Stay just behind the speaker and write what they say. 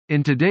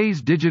In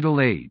today's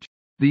digital age,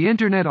 the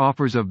internet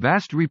offers a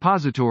vast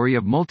repository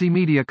of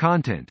multimedia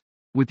content,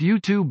 with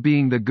YouTube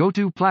being the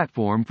go-to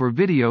platform for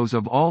videos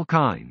of all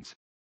kinds.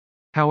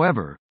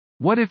 However,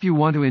 what if you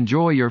want to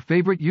enjoy your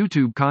favorite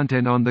YouTube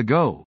content on the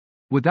go,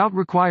 without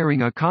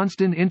requiring a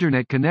constant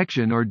internet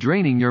connection or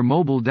draining your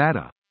mobile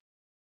data?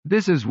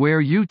 This is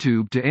where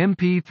YouTube to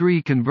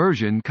MP3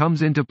 conversion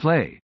comes into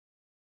play.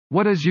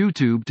 What is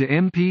YouTube to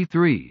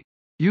MP3?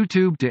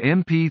 YouTube to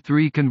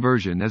MP3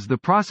 conversion is the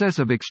process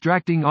of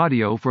extracting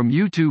audio from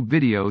YouTube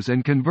videos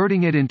and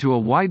converting it into a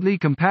widely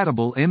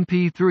compatible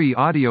MP3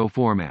 audio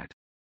format.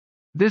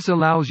 This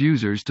allows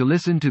users to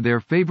listen to their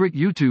favorite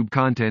YouTube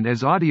content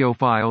as audio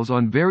files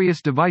on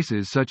various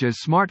devices such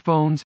as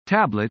smartphones,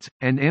 tablets,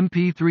 and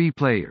MP3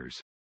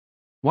 players.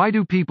 Why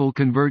do people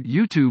convert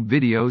YouTube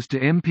videos to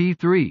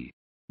MP3?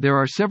 There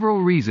are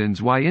several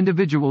reasons why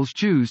individuals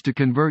choose to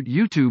convert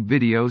YouTube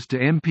videos to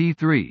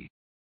MP3.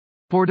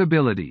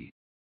 Portability.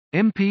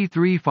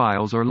 MP3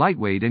 files are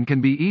lightweight and can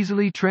be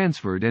easily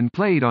transferred and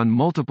played on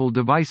multiple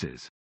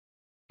devices.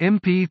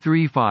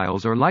 MP3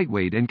 files are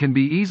lightweight and can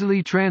be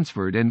easily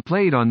transferred and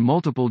played on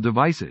multiple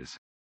devices.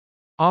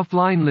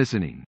 Offline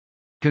listening.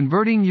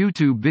 Converting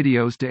YouTube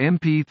videos to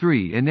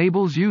MP3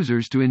 enables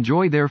users to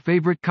enjoy their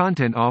favorite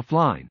content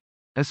offline,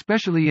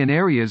 especially in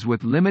areas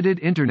with limited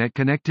internet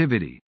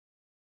connectivity.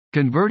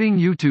 Converting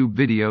YouTube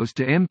videos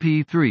to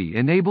MP3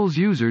 enables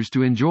users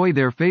to enjoy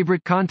their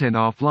favorite content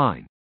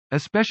offline,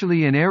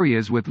 especially in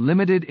areas with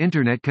limited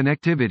internet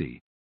connectivity.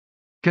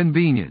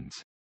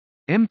 Convenience.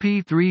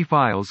 MP3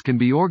 files can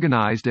be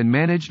organized and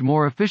managed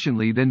more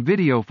efficiently than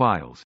video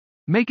files,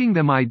 making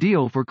them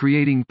ideal for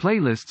creating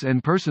playlists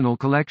and personal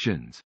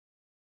collections.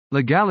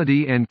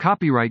 Legality and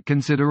copyright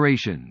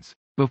considerations.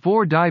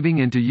 Before diving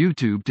into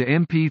YouTube to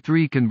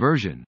MP3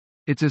 conversion,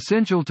 it's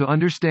essential to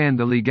understand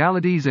the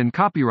legalities and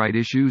copyright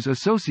issues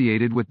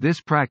associated with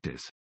this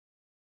practice.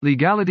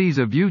 Legalities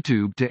of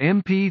YouTube to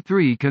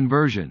MP3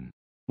 conversion.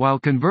 While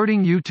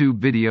converting YouTube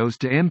videos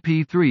to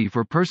MP3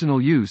 for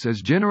personal use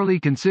is generally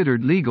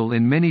considered legal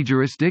in many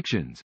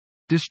jurisdictions,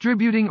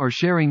 distributing or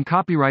sharing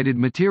copyrighted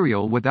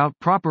material without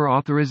proper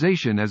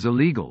authorization is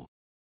illegal.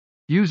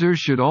 Users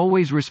should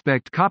always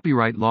respect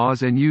copyright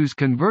laws and use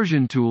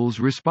conversion tools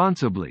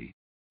responsibly.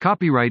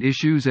 Copyright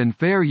issues and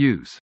fair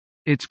use.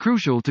 It's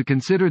crucial to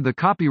consider the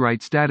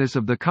copyright status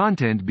of the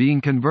content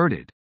being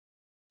converted.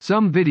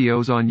 Some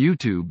videos on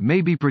YouTube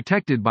may be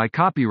protected by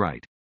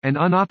copyright, and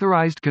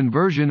unauthorized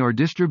conversion or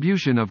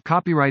distribution of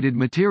copyrighted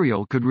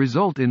material could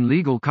result in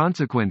legal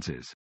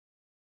consequences.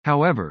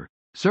 However,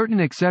 certain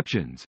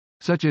exceptions,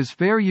 such as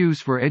fair use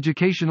for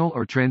educational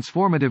or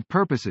transformative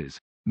purposes,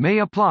 may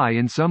apply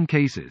in some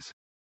cases.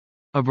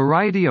 A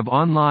variety of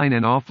online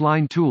and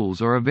offline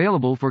tools are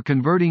available for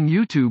converting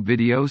YouTube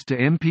videos to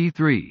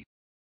MP3.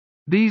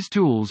 These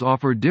tools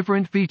offer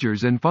different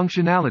features and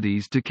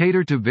functionalities to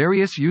cater to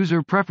various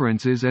user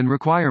preferences and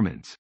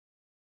requirements.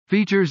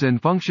 Features and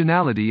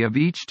functionality of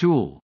each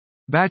tool.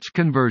 Batch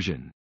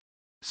conversion.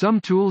 Some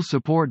tools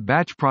support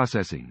batch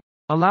processing,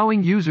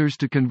 allowing users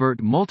to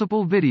convert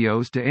multiple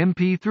videos to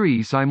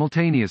MP3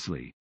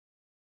 simultaneously.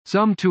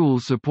 Some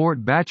tools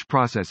support batch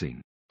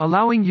processing,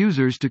 allowing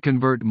users to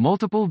convert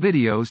multiple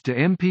videos to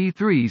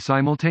MP3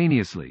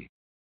 simultaneously.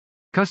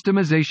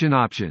 Customization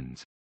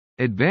options.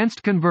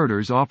 Advanced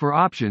converters offer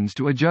options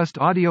to adjust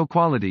audio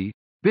quality,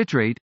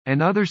 bitrate,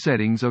 and other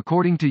settings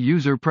according to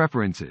user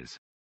preferences.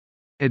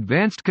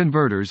 Advanced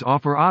converters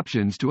offer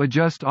options to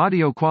adjust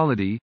audio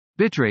quality,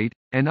 bitrate,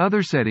 and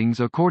other settings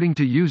according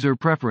to user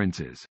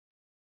preferences.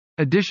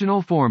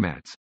 Additional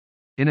formats.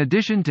 In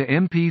addition to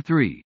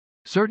MP3,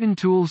 certain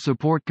tools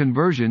support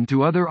conversion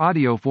to other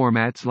audio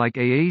formats like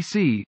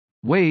AAC,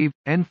 WAV,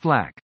 and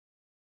FLAC.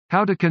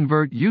 How to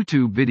convert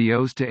YouTube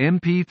videos to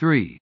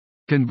MP3.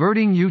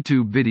 Converting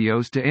YouTube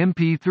videos to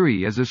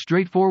MP3 is a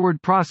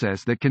straightforward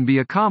process that can be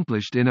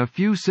accomplished in a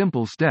few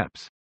simple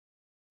steps.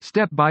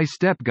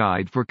 Step-by-step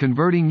guide for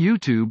converting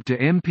YouTube to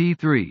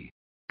MP3.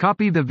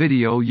 Copy the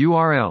video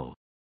URL.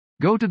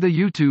 Go to the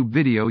YouTube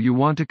video you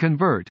want to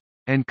convert,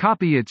 and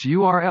copy its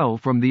URL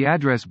from the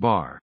address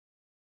bar.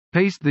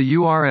 Paste the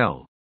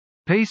URL.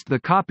 Paste the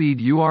copied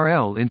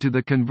URL into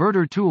the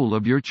converter tool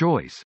of your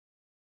choice.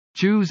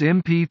 Choose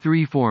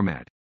MP3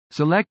 format.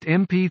 Select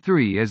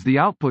MP3 as the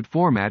output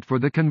format for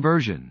the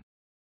conversion.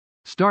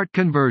 Start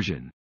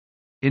conversion.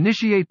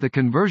 Initiate the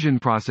conversion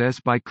process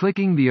by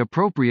clicking the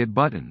appropriate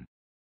button.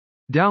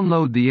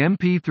 Download the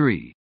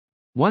MP3.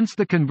 Once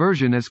the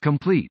conversion is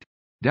complete,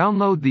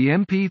 download the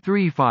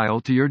MP3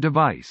 file to your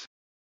device.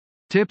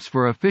 Tips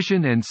for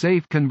efficient and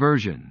safe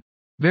conversion.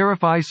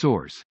 Verify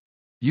source.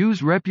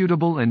 Use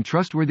reputable and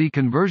trustworthy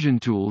conversion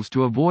tools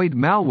to avoid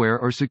malware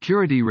or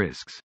security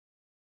risks.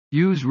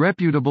 Use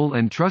reputable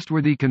and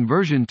trustworthy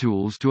conversion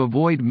tools to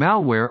avoid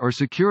malware or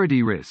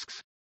security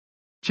risks.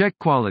 Check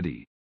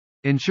quality.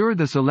 Ensure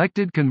the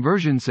selected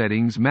conversion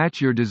settings match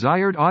your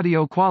desired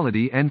audio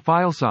quality and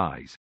file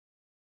size.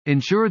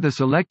 Ensure the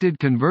selected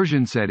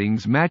conversion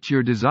settings match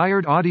your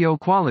desired audio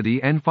quality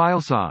and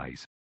file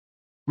size.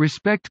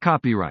 Respect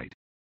copyright.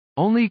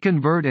 Only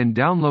convert and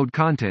download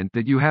content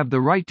that you have the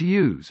right to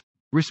use,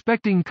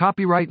 respecting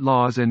copyright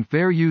laws and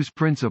fair use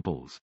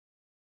principles.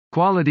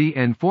 Quality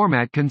and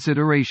format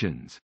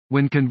considerations.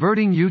 When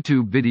converting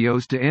YouTube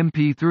videos to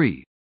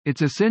MP3,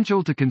 it's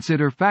essential to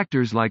consider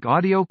factors like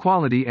audio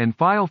quality and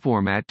file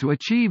format to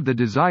achieve the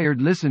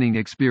desired listening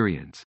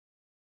experience.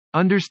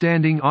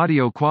 Understanding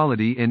audio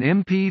quality in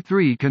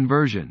MP3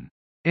 conversion.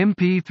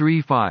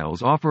 MP3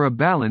 files offer a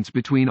balance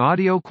between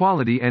audio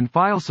quality and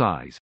file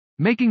size,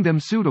 making them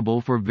suitable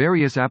for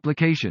various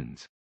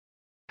applications.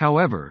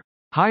 However,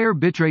 higher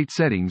bitrate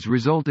settings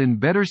result in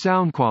better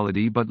sound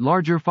quality but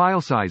larger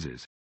file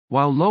sizes,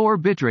 while lower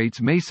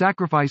bitrates may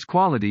sacrifice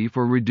quality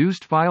for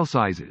reduced file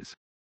sizes.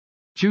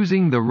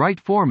 Choosing the right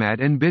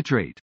format and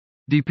bitrate.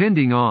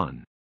 Depending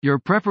on your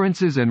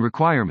preferences and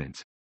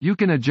requirements, you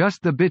can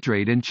adjust the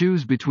bitrate and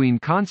choose between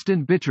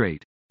constant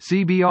bitrate,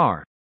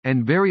 CBR,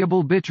 and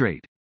variable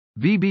bitrate,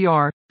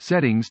 VBR,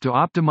 settings to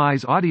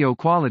optimize audio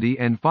quality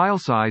and file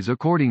size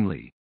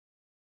accordingly.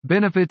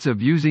 Benefits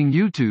of using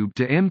YouTube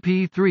to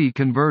MP3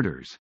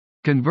 converters.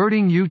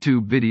 Converting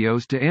YouTube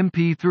videos to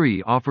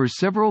MP3 offers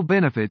several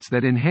benefits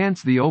that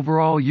enhance the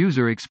overall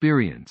user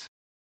experience.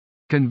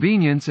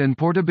 Convenience and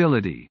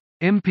portability.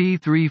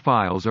 MP3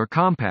 files are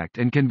compact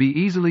and can be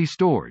easily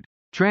stored,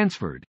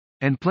 transferred,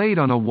 and played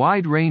on a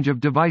wide range of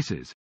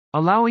devices,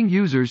 allowing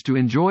users to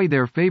enjoy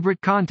their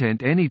favorite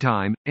content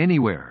anytime,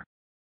 anywhere.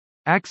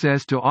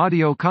 Access to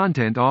audio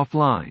content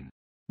offline.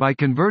 By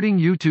converting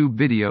YouTube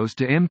videos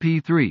to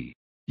MP3,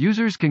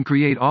 users can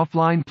create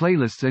offline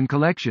playlists and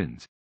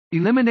collections,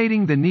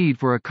 eliminating the need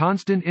for a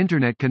constant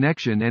internet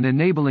connection and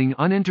enabling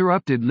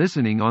uninterrupted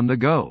listening on the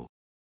go.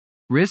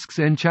 Risks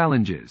and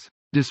challenges.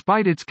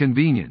 Despite its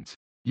convenience,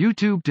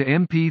 YouTube to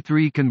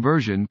MP3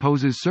 conversion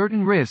poses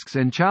certain risks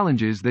and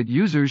challenges that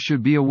users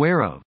should be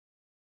aware of.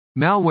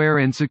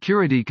 Malware and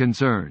security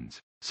concerns.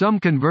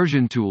 Some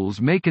conversion tools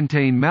may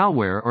contain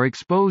malware or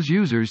expose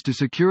users to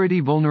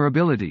security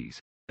vulnerabilities,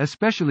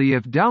 especially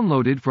if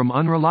downloaded from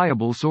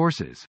unreliable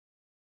sources.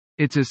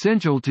 It's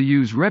essential to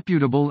use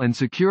reputable and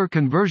secure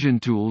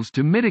conversion tools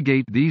to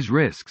mitigate these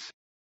risks.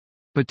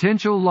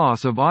 Potential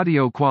loss of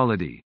audio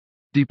quality.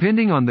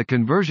 Depending on the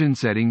conversion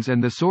settings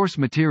and the source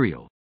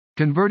material,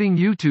 converting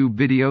YouTube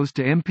videos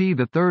to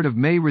MP3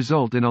 may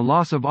result in a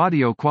loss of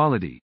audio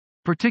quality,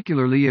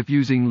 particularly if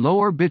using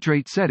lower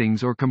bitrate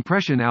settings or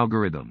compression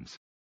algorithms.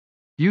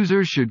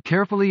 Users should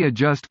carefully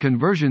adjust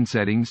conversion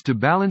settings to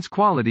balance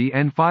quality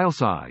and file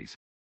size.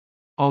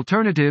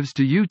 Alternatives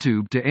to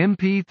YouTube to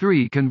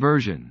MP3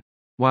 conversion.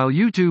 While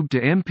YouTube to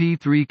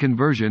MP3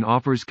 conversion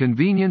offers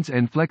convenience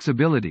and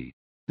flexibility,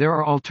 there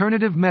are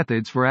alternative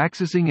methods for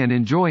accessing and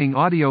enjoying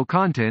audio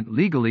content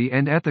legally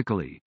and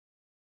ethically.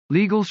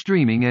 Legal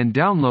streaming and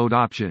download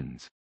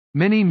options.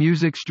 Many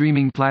music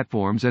streaming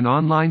platforms and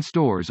online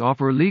stores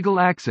offer legal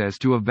access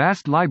to a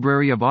vast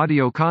library of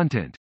audio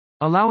content,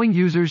 allowing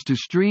users to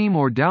stream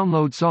or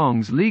download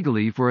songs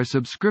legally for a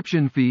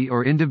subscription fee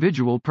or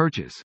individual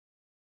purchase.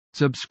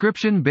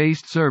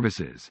 Subscription-based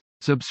services.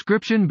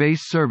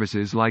 Subscription-based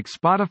services like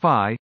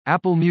Spotify,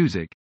 Apple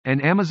Music,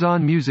 and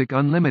Amazon Music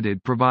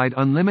Unlimited provide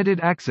unlimited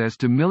access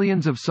to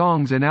millions of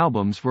songs and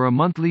albums for a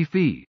monthly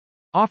fee,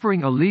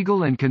 offering a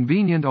legal and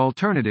convenient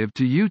alternative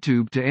to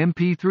YouTube to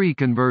MP3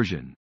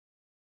 conversion.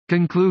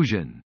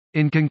 Conclusion.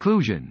 In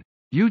conclusion,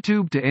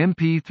 YouTube to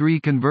MP3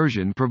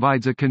 conversion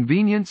provides a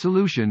convenient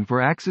solution for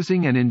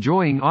accessing and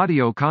enjoying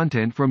audio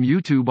content from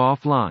YouTube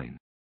offline.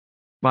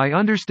 By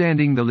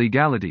understanding the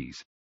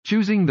legalities,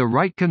 choosing the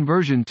right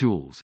conversion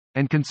tools,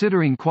 and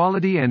considering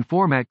quality and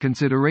format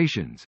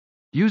considerations,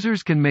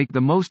 users can make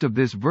the most of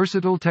this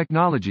versatile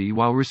technology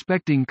while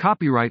respecting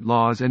copyright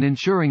laws and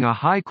ensuring a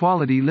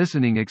high-quality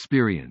listening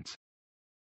experience.